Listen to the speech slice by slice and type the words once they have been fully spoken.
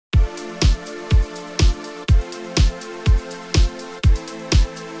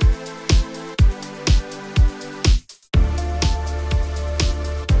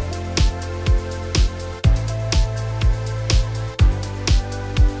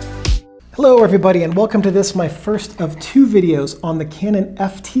Hello everybody, and welcome to this, my first of two videos on the Canon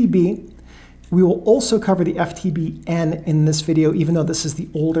FTb. We will also cover the FTb N in this video, even though this is the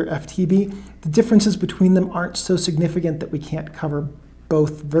older FTb. The differences between them aren't so significant that we can't cover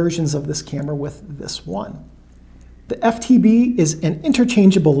both versions of this camera with this one. The FTb is an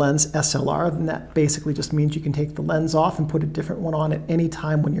interchangeable lens SLR, and that basically just means you can take the lens off and put a different one on at any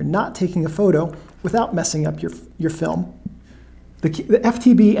time when you're not taking a photo without messing up your film. The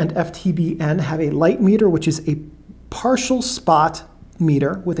FTb and FTbN have a light meter, which is a partial spot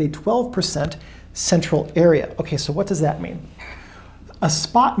meter with a 12% central area. Okay, so what does that mean? A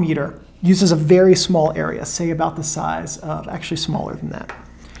spot meter uses a very small area, say about the size of, actually smaller than that,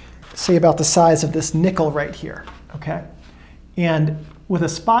 say about the size of this nickel right here, okay? And with a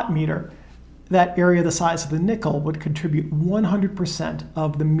spot meter, that area the size of the nickel would contribute 100%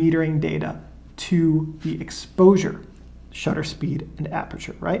 of the metering data to the exposure, shutter speed, and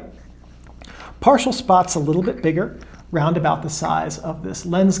aperture, right? Partial spot's a little bit bigger, round about the size of this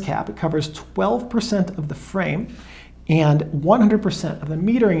lens cap. It covers 12% of the frame, and 100% of the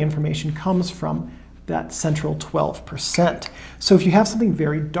metering information comes from that central 12%. So if you have something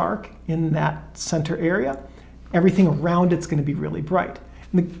very dark in that center area, everything around it's going to be really bright.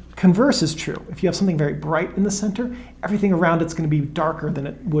 And the converse is true. If you have something very bright in the center, everything around it's going to be darker than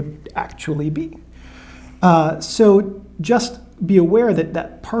it would actually be. So just be aware that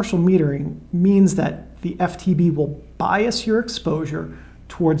that partial metering means that the FTb will bias your exposure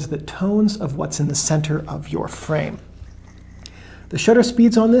towards the tones of what's in the center of your frame. The shutter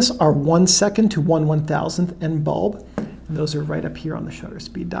speeds on this are 1 second to 1/1000th N bulb, and those are right up here on the shutter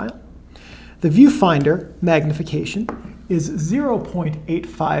speed dial. The viewfinder magnification is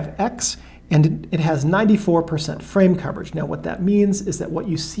 0.85x, and it has 94% frame coverage. Now what that means is that what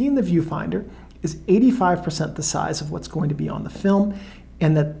you see in the viewfinder is 85% the size of what's going to be on the film,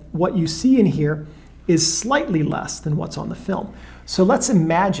 and that what you see in here is slightly less than what's on the film. So let's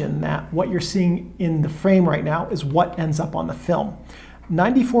imagine that what you're seeing in the frame right now is what ends up on the film.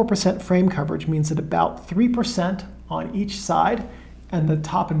 94% frame coverage means that about 3% on each side and the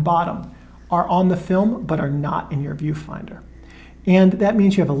top and bottom are on the film but are not in your viewfinder. And that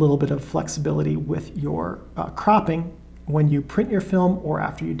means you have a little bit of flexibility with your cropping when you print your film or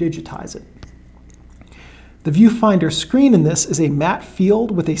after you digitize it. The viewfinder screen in this is a matte field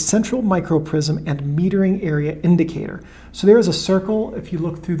with a central microprism and metering area indicator. So there is a circle, if you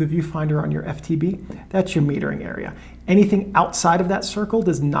look through the viewfinder on your FTb, that's your metering area. Anything outside of that circle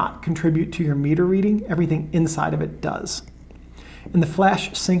does not contribute to your meter reading. Everything inside of it does. And the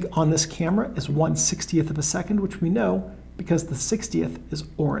flash sync on this camera is 1/60th of a second, which we know because the 60th is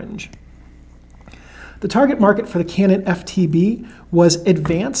orange. The target market for the Canon FTb was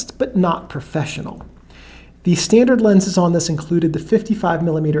advanced but not professional. The standard lenses on this included the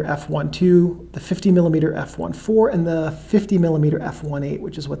 55mm f1.2, the 50mm f1.4, and the 50mm f1.8,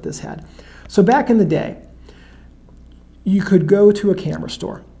 which is what this had. So back in the day, you could go to a camera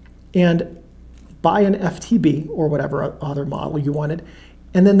store and buy an FTb or whatever other model you wanted,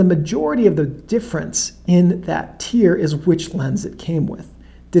 and then the majority of the difference in that tier is which lens it came with.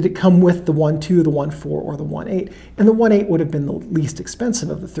 Did it come with the 1.2, the 1.4, or the 1.8? And the 1.8 would have been the least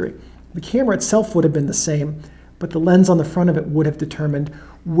expensive of the three. The camera itself would have been the same, but the lens on the front of it would have determined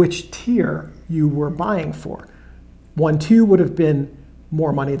which tier you were buying for. 1.2 would have been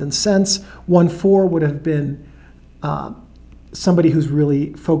more money than sense. 1.4 would have been somebody who's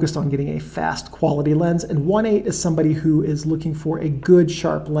really focused on getting a fast quality lens, and 1.8 is somebody who is looking for a good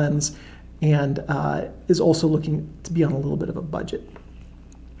sharp lens and is also looking to be on a little bit of a budget.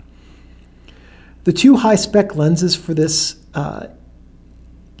 The two high-spec lenses for this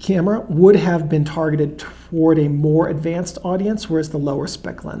camera would have been targeted toward a more advanced audience, whereas the lower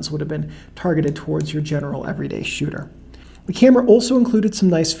spec lens would have been targeted towards your general everyday shooter. The camera also included some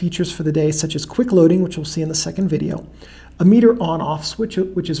nice features for the day, such as quick loading, which we'll see in the second video, a meter on-off switch,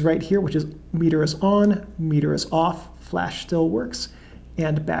 which is right here, which is meter is on, meter is off, flash still works,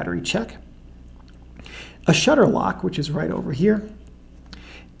 and battery check. A shutter lock, which is right over here,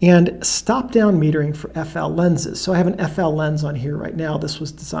 and stop-down metering for FL lenses. So I have an FL lens on here right now. This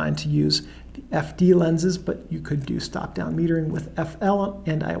was designed to use the FD lenses, but you could do stop-down metering with FL,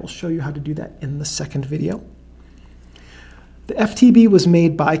 and I will show you how to do that in the second video. The FTb was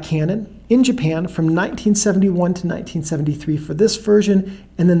made by Canon in Japan from 1971 to 1973 for this version,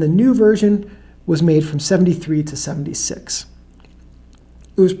 and then the new version was made from 73 to 76.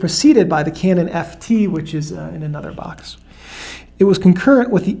 It was preceded by the Canon FT, which is in another box. It was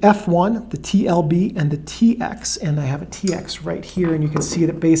concurrent with the F1, the TLB, and the TX, and I have a TX right here, and you can see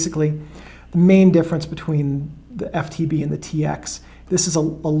that basically the main difference between the FTb and the TX This is a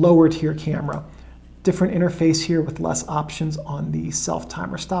lower tier camera. Different interface here with less options on the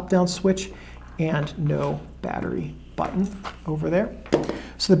self-timer stop-down switch and no battery button over there.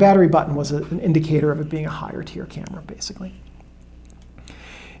 So the battery button was an indicator of it being a higher tier camera, basically.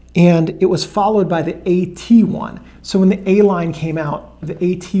 And it was followed by the AT1. So when the A line came out, the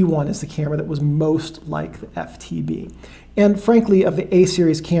AT1 is the camera that was most like the FTb. And frankly, of the A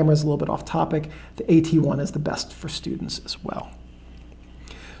series cameras, a little bit off topic, the AT1 is the best for students as well.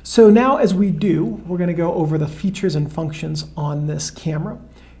 So now as we do, we're going to go over the features and functions on this camera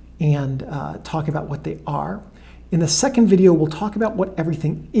and talk about what they are. In the second video, we'll talk about what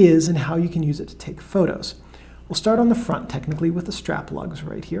everything is and how you can use it to take photos. We'll start on the front, technically, with the strap lugs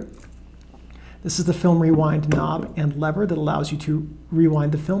right here. This is the film rewind knob and lever that allows you to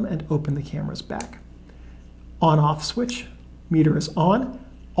rewind the film and open the cameras back. On-off switch, meter is on.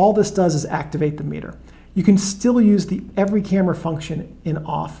 All this does is activate the meter. You can still use the every camera function in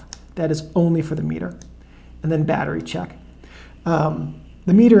off. That is only for the meter. And then battery check. The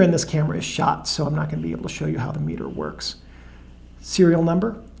meter in this camera is shot, so I'm not going to be able to show you how the meter works. Serial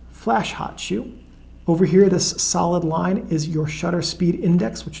number, flash hot shoe. Over here, this solid line is your shutter speed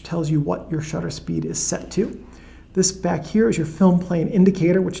index, which tells you what your shutter speed is set to. This back here is your film plane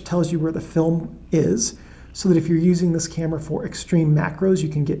indicator, which tells you where the film is, so that if you're using this camera for extreme macros, you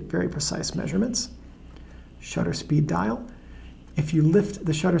can get very precise measurements. Shutter speed dial. If you lift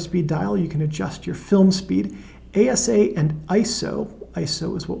the shutter speed dial, you can adjust your film speed. ASA and ISO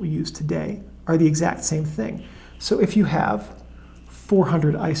is what we use today, are the exact same thing. So if you have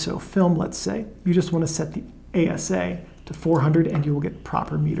 400 ISO film, let's say, you just want to set the ASA to 400 and you will get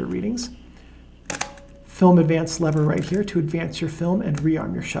proper meter readings. Film advance lever right here to advance your film and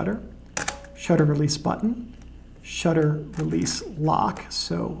rearm your shutter. Shutter release button. Shutter release lock,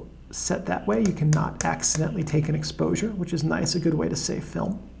 so set that way you cannot accidentally take an exposure, which is nice, a good way to save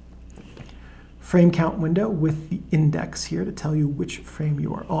film. Frame count window with the index here to tell you which frame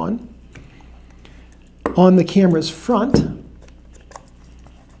you are on. On the camera's front,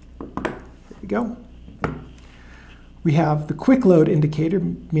 go. We have the quick load indicator,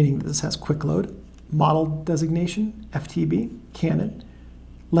 meaning that this has quick load, model designation, FTb, Canon,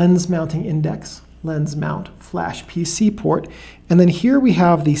 lens mounting index, lens mount, flash PC port, and then here we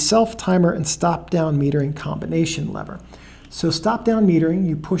have the self-timer and stop-down metering combination lever. So stop-down metering,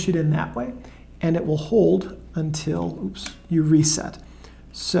 you push it in that way, and it will hold until, you reset.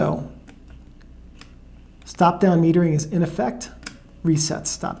 So stop-down metering is in effect, resets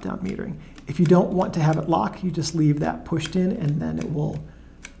stop-down metering. If you don't want to have it lock, you just leave that pushed in and then it will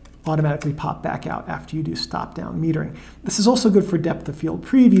automatically pop back out after you do stop-down metering. This is also good for depth of field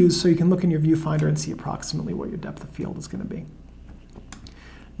previews, so you can look in your viewfinder and see approximately what your depth of field is going to be.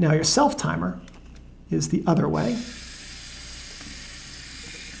 Now your self-timer is the other way.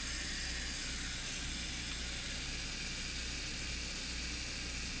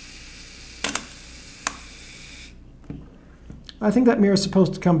 I think that mirror is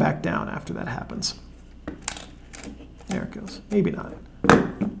supposed to come back down after that happens. There it goes. Maybe not.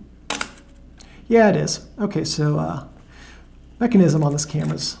 Yeah, it is. Okay, so mechanism on this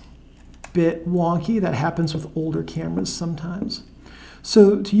camera is a bit wonky. That happens with older cameras sometimes.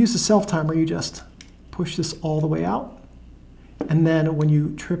 So to use the self-timer, you just push this all the way out. And then when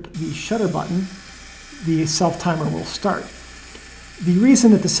you trip the shutter button, the self-timer will start. The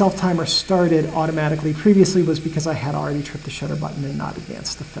reason that the self-timer started automatically previously was because I had already tripped the shutter button and not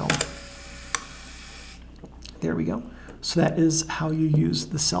advanced the film. There we go. So that is how you use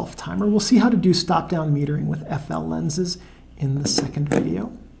the self-timer. We'll see how to do stop-down metering with FL lenses in the second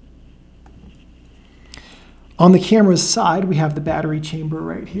video. On the camera's side, we have the battery chamber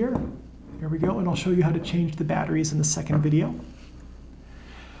right here. Here we go, and I'll show you how to change the batteries in the second video.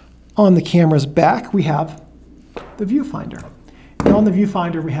 On the camera's back, we have the viewfinder. And on the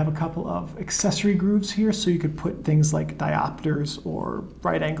viewfinder, we have a couple of accessory grooves here, so you could put things like diopters or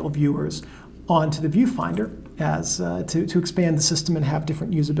right-angle viewers onto the viewfinder as to expand the system and have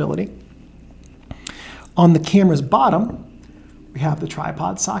different usability. On the camera's bottom, we have the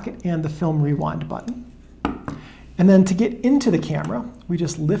tripod socket and the film rewind button. And then to get into the camera, we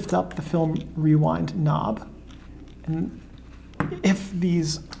just lift up the film rewind knob. And if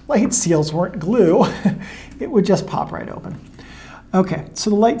these light seals weren't glue, it would just pop right open. Okay, so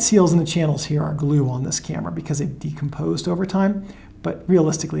the light seals and the channels here are glue on this camera because they've decomposed over time, but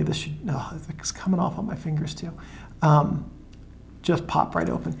realistically this should, it's coming off on my fingers too, just pop right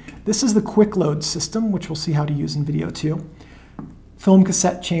open. This is the quick load system, which we'll see how to use in video 2. Film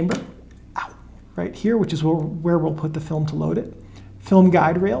cassette chamber, right here, which is where we'll put the film to load it. Film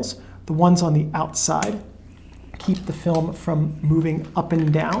guide rails, the ones on the outside keep the film from moving up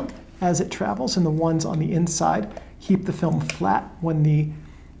and down as it travels, and the ones on the inside keep the film flat when the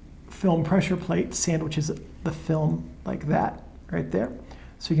film pressure plate sandwiches the film like that right there.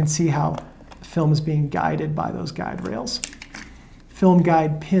 So you can see how the film is being guided by those guide rails. Film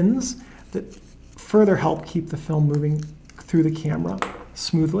guide pins that further help keep the film moving through the camera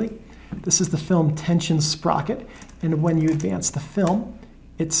smoothly. This is the film tension sprocket, and when you advance the film,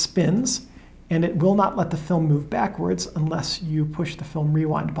 it spins, and it will not let the film move backwards unless you push the film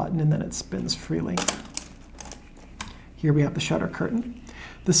rewind button, and then it spins freely. Here we have the shutter curtain.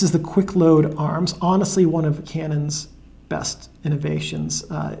 This is the quick load arms, honestly one of Canon's best innovations.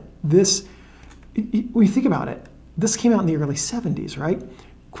 When you think about it, this came out in the early 70s, right?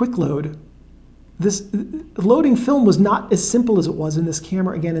 Quick load. This loading film was not as simple as it was in this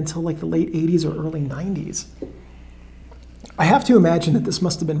camera again until like the late 80s or early 90s. I have to imagine that this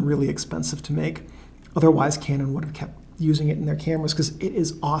must have been really expensive to make. Otherwise, Canon would have kept using it in their cameras because it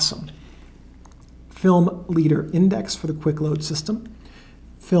is awesome. Film leader index for the quick load system.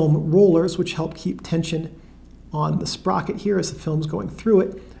 Film rollers, which help keep tension on the sprocket here as the film's going through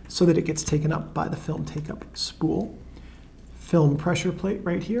it so that it gets taken up by the film take-up spool. Film pressure plate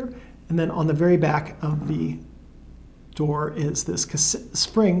right here. And then on the very back of the door is this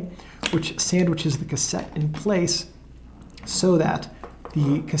spring, which sandwiches the cassette in place so that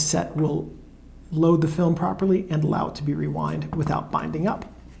the cassette will load the film properly and allow it to be rewind without binding up.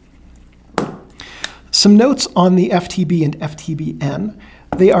 Some notes on the FTb and FTbN.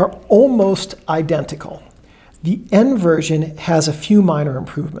 They are almost identical. The N version has a few minor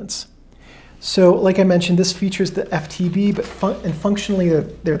improvements. So like I mentioned, this features the FTb, but functionally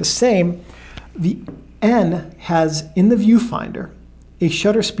they're the same. The N has, in the viewfinder, a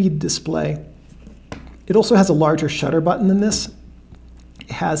shutter speed display. It also has a larger shutter button than this.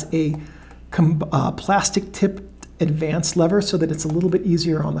 It has a plastic tipped advance lever so that it's a little bit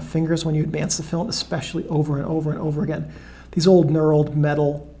easier on the fingers when you advance the film, especially over and over and over again. These old knurled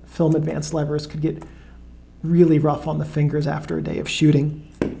metal film advance levers could get really rough on the fingers after a day of shooting.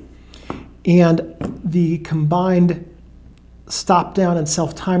 And the combined stop down and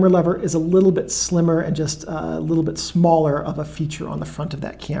self timer lever is a little bit slimmer and just a little bit smaller of a feature on the front of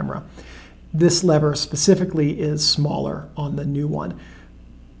that camera. This lever specifically is smaller on the new one.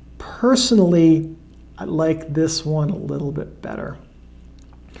 Personally, I like this one a little bit better.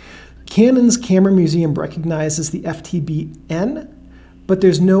 Canon's Camera Museum recognizes the FTb N, but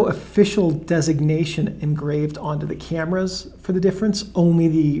there's no official designation engraved onto the cameras for the difference, only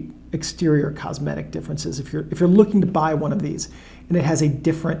the exterior cosmetic differences. If you're looking to buy one of these and it has a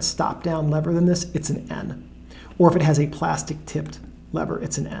different stop down lever than this, it's an N. Or if it has a plastic tipped lever,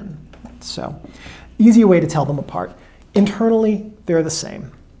 it's an N. So easy way to tell them apart. Internally, they're the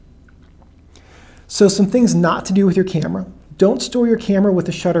same. So some things not to do with your camera. Don't store your camera with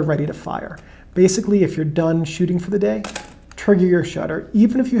the shutter ready to fire. Basically, if you're done shooting for the day, trigger your shutter.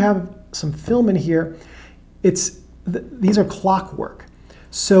 Even if you have some film in here, these are clockwork.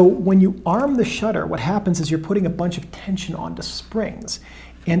 So when you arm the shutter, what happens is you're putting a bunch of tension onto springs.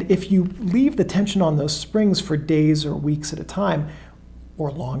 And if you leave the tension on those springs for days or weeks at a time,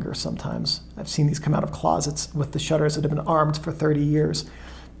 or longer sometimes, I've seen these come out of closets with the shutters that have been armed for 30 years,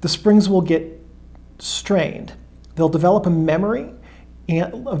 the springs will get strained. They'll develop a memory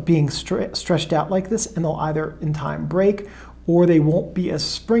of being stretched out like this, and they'll either in time break, or they won't be as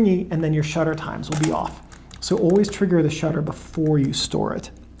springy, and then your shutter times will be off. So always trigger the shutter before you store it,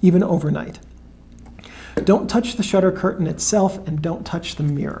 even overnight. Don't touch the shutter curtain itself, and don't touch the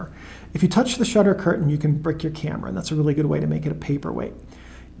mirror. If you touch the shutter curtain, you can brick your camera, and that's a really good way to make it a paperweight.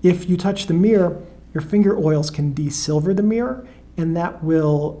 If you touch the mirror, your finger oils can desilver the mirror, and that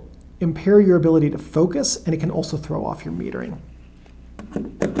will impair your ability to focus, and it can also throw off your metering.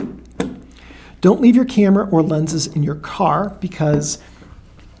 Don't leave your camera or lenses in your car because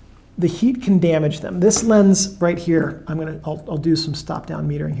the heat can damage them. This lens right here, I'll do some stop-down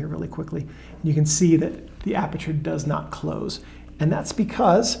metering here really quickly. And you can see that the aperture does not close. And that's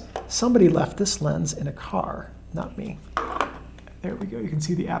because somebody left this lens in a car, not me. There we go. You can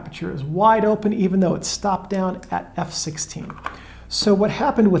see the aperture is wide open even though it's stopped down at f16. So what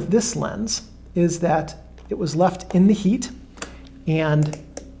happened with this lens is that it was left in the heat and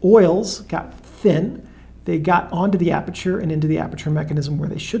oils got thin. They got onto the aperture and into the aperture mechanism where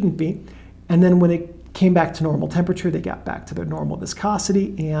they shouldn't be. And then when it came back to normal temperature, they got back to their normal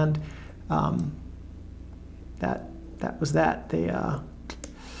viscosity, and that was that. They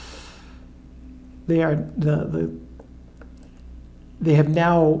have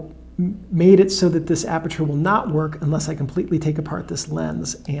now made it so that this aperture will not work unless I completely take apart this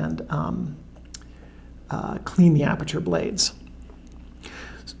lens and clean the aperture blades.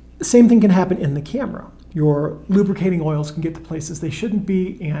 The same thing can happen in the camera. Your lubricating oils can get to places they shouldn't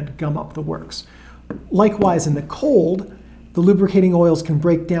be and gum up the works. Likewise, in the cold, the lubricating oils can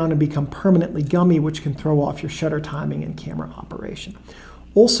break down and become permanently gummy, which can throw off your shutter timing and camera operation.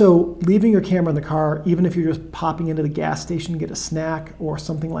 Also, leaving your camera in the car, even if you're just popping into the gas station to get a snack or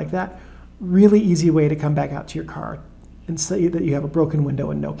something like that, really easy way to come back out to your car and say that you have a broken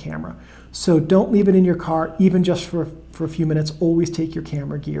window and no camera. So don't leave it in your car, even just for a few minutes. Always take your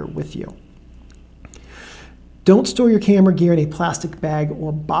camera gear with you. Don't store your camera gear in a plastic bag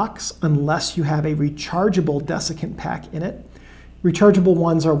or box unless you have a rechargeable desiccant pack in it. Rechargeable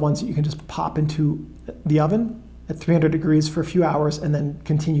ones are ones that you can just pop into the oven at 300 degrees for a few hours and then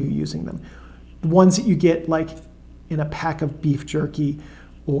continue using them. The ones that you get like in a pack of beef jerky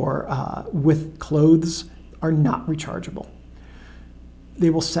or with clothes are not rechargeable.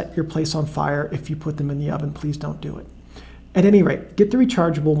 They will set your place on fire if you put them in the oven. Please don't do it. At any rate, get the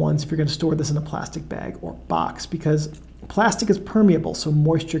rechargeable ones if you're going to store this in a plastic bag or box, because plastic is permeable, so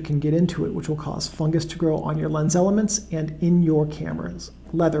moisture can get into it, which will cause fungus to grow on your lens elements and in your camera's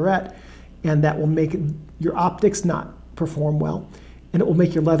leatherette, and that will make your optics not perform well, and it will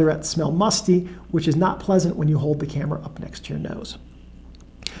make your leatherette smell musty, which is not pleasant when you hold the camera up next to your nose.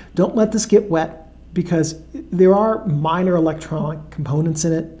 Don't let this get wet, because there are minor electronic components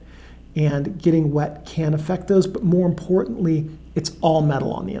in it, and getting wet can affect those, but more importantly, it's all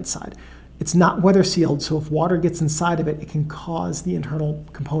metal on the inside. It's not weather sealed, so if water gets inside of it, it can cause the internal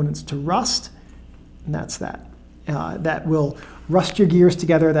components to rust, and that's that. That will rust your gears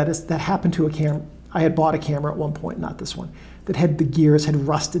together. That happened to a camera. I had bought a camera at one point, not this one, that had the gears had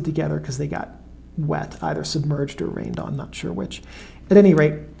rusted together because they got wet, either submerged or rained on, not sure which. At any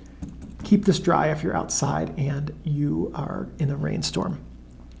rate, keep this dry if you're outside and you are in a rainstorm.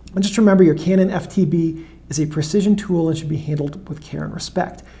 And just remember, your Canon FTb is a precision tool and should be handled with care and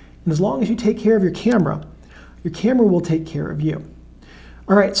respect. And as long as you take care of your camera will take care of you.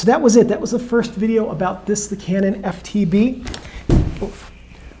 All right, so that was it. That was the first video about this, the Canon FTb.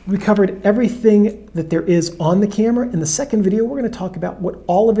 We covered everything that there is on the camera. In the second video, we're going to talk about what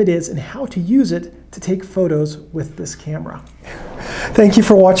all of it is and how to use it to take photos with this camera. Thank you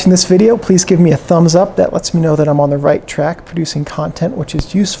for watching this video. Please give me a thumbs up. That lets me know that I'm on the right track producing content which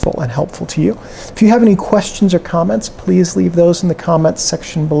is useful and helpful to you. If you have any questions or comments, please leave those in the comments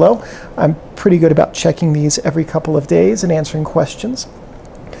section below. I'm pretty good about checking these every couple of days and answering questions.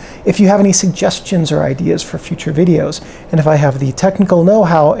 If you have any suggestions or ideas for future videos, and if I have the technical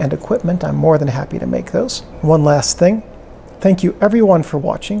know-how and equipment, I'm more than happy to make those. One last thing. Thank you everyone for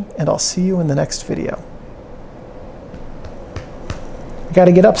watching, and I'll see you in the next video. I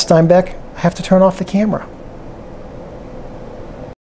gotta get up, Steinbeck. I have to turn off the camera.